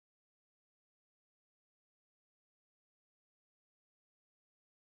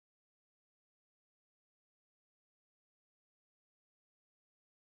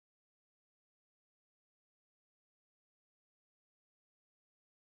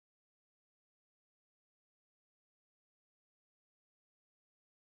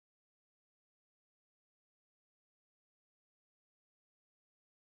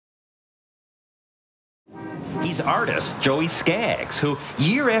He's artist Joey Skaggs, who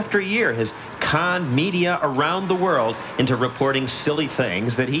year after year has conned media around the world into reporting silly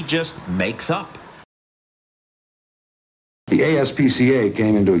things that he just makes up. The ASPCA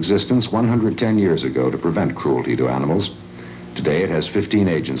came into existence 110 years ago to prevent cruelty to animals. Today it has 15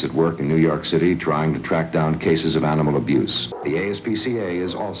 agents at work in New York City trying to track down cases of animal abuse. The ASPCA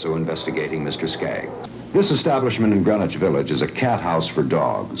is also investigating Mr. Skaggs. This establishment in Greenwich Village is a cat house for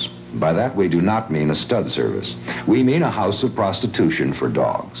dogs. By that we do not mean a stud service. We mean a house of prostitution for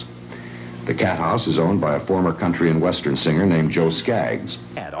dogs. The cat house is owned by a former country and western singer named Joe Skaggs.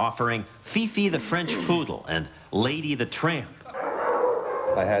 Offering Fifi the French Poodle and Lady the Tramp.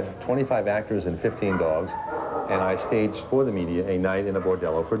 I had 25 actors and 15 dogs, and I staged for the media a night in a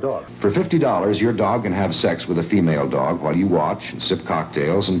bordello for dogs. For $50, your dog can have sex with a female dog while you watch and sip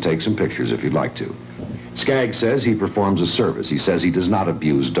cocktails and take some pictures if you'd like to. Skaggs says he performs a service. He says he does not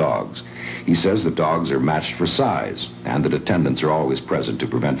abuse dogs. He says the dogs are matched for size and that attendants are always present to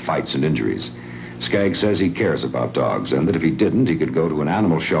prevent fights and injuries. Skaggs says he cares about dogs and that if he didn't, he could go to an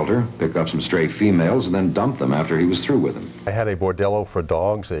animal shelter, pick up some stray females, and then dump them after he was through with them. I had a bordello for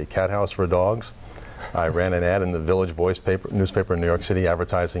dogs, a cat house for dogs. I ran an ad in the Village Voice newspaper in New York City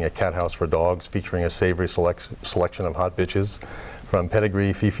advertising a cat house for dogs featuring a savory selection of hot bitches, from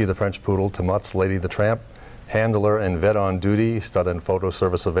Pedigree, Fifi the French Poodle, to Mutz, Lady the Tramp, handler and vet on duty, stud and photo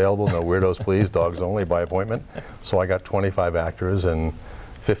service available, no weirdos please, dogs only by appointment. So I got 25 actors and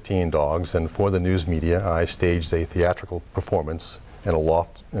 15 dogs, and for the news media I staged a theatrical performance in a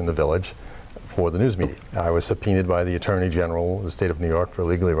loft in the Village for the news media. I was subpoenaed by the Attorney General of the state of New York for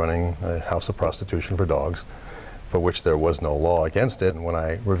illegally running a house of prostitution for dogs, for which there was no law against it. And when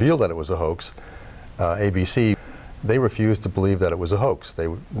I revealed that it was a hoax, ABC, they refused to believe that it was a hoax. They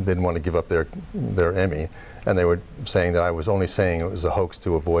didn't want to give up their Emmy, and they were saying that I was only saying it was a hoax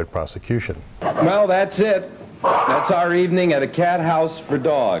to avoid prosecution. Well, that's it. That's our evening at a cat house for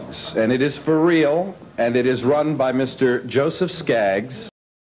dogs, and it is for real, and it is run by Mr. Joseph Skaggs.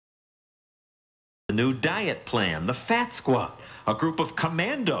 The new diet plan, the Fat Squad, a group of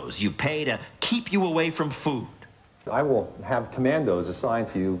commandos you pay to keep you away from food. I will have commandos assigned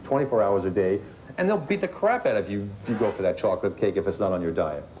to you 24 hours a day, and they'll beat the crap out of you if you go for that chocolate cake if it's not on your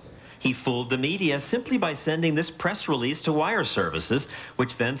diet. He fooled the media simply by sending this press release to wire services,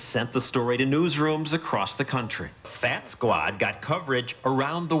 which then sent the story to newsrooms across the country. Fat Squad got coverage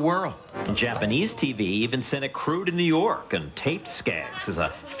around the world. Japanese TV even sent a crew to New York and taped Skaggs as a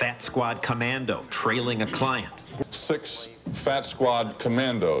Fat Squad commando trailing a client. 6 Fat Squad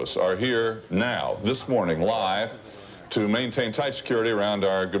commandos are here now, this morning, live, to maintain tight security around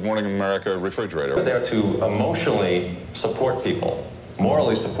our Good Morning America refrigerator. We're there to emotionally support people,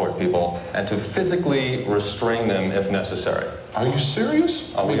 morally support people, and to physically restrain them if necessary. Are you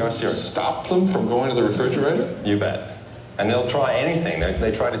serious? Oh, we are serious. Stop them from going to the refrigerator? You bet. And they'll try anything.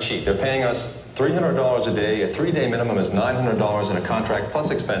 They try to cheat. They're paying us $300 a day. A 3-day minimum is $900 in a contract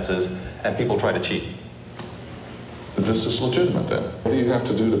plus expenses, and people try to cheat. This is legitimate then. What do you have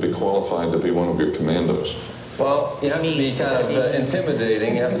to do to be qualified to be one of your commandos? Well, you have to be kind of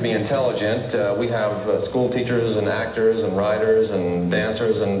intimidating, you have to be intelligent. We have school teachers and actors and writers and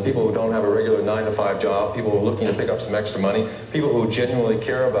dancers and people who don't have a regular 9-to-5 job, people who are looking to pick up some extra money, people who genuinely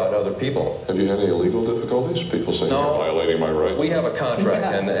care about other people. Have you had any legal difficulties? People say you're violating my rights? We have a contract,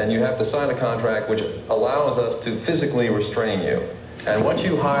 and you have to sign a contract which allows us to physically restrain you. And once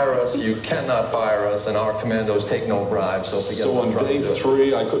you hire us, you cannot fire us, and our commandos take no bribes. So on day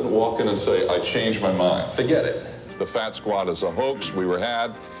 3, I couldn't walk in and say, I changed my mind. Forget it. The Fat Squad is a hoax. We were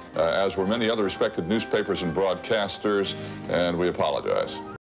had, as were many other respected newspapers and broadcasters, and we apologize.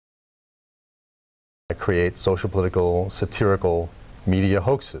 I create social, political, satirical media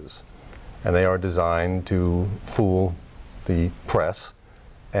hoaxes, and they are designed to fool the press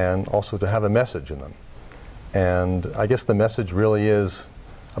and also to have a message in them. And I guess the message really is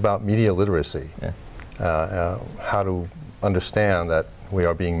about media literacy, how to understand that we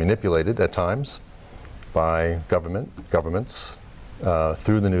are being manipulated at times by governments,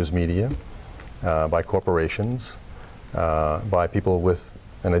 through the news media, by corporations, by people with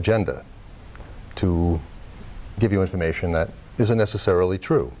an agenda to give you information that isn't necessarily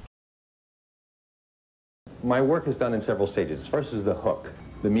true. My work is done in several stages. First is the hook.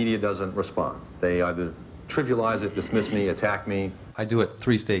 The media doesn't respond. They either trivialize it, dismiss me, attack me. I do it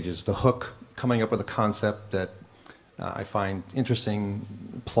 3 stages. The hook, coming up with a concept that I find interesting,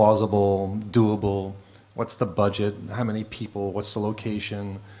 plausible, doable. What's the budget? How many people? What's the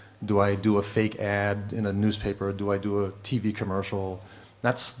location? Do I do a fake ad in a newspaper? Do I do a TV commercial?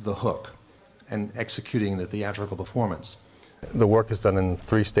 That's the hook, and executing the theatrical performance. The work is done in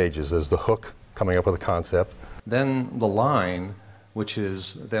 3 stages. There's the hook, coming up with a concept. Then the line, which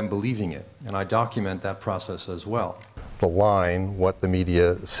is them believing it, and I document that process as well. The line, what the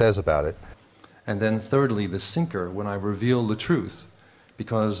media says about it. And then thirdly, the sinker, when I reveal the truth,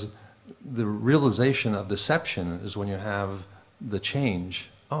 because the realization of deception is when you have the change,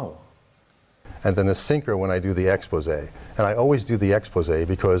 oh. And then the sinker when I do the expose. And I always do the expose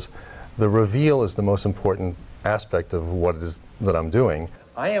because the reveal is the most important aspect of what it is that I'm doing.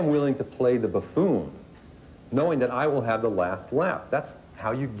 I am willing to play the buffoon, knowing that I will have the last laugh. That's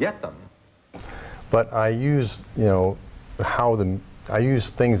how you get them. But I use, you know, I use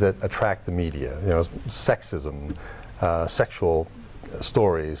things that attract the media, you know, sexism, sexual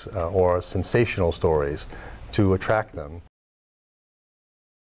stories, or sensational stories to attract them.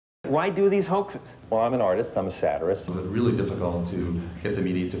 Why do these hoaxes? Well, I'm an artist, I'm a satirist. It's really difficult to get the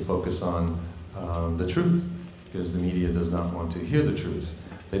media to focus on the truth, because the media does not want to hear the truth.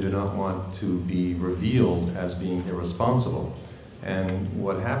 They do not want to be revealed as being irresponsible. And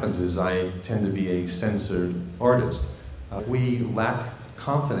what happens is I tend to be a censored artist. If we lack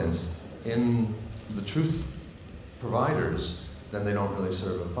confidence in the truth providers, then they don't really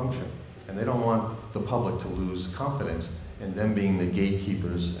serve a function. And they don't want the public to lose confidence in them being the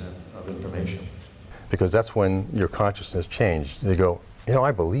gatekeepers of information. Because that's when your consciousness changed. You go, you know,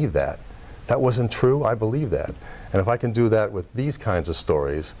 I believe that. That wasn't true, I believe that. And if I can do that with these kinds of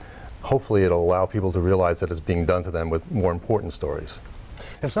stories, hopefully it'll allow people to realize that it's being done to them with more important stories.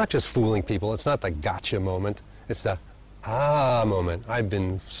 It's not just fooling people, it's not the gotcha moment, it's the ah moment. I've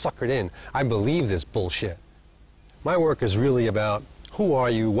been suckered in. I believe this bullshit. My work is really about who are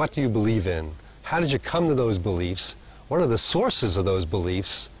you, what do you believe in, how did you come to those beliefs, what are the sources of those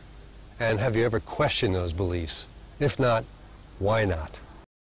beliefs, and have you ever questioned those beliefs? If not, why not?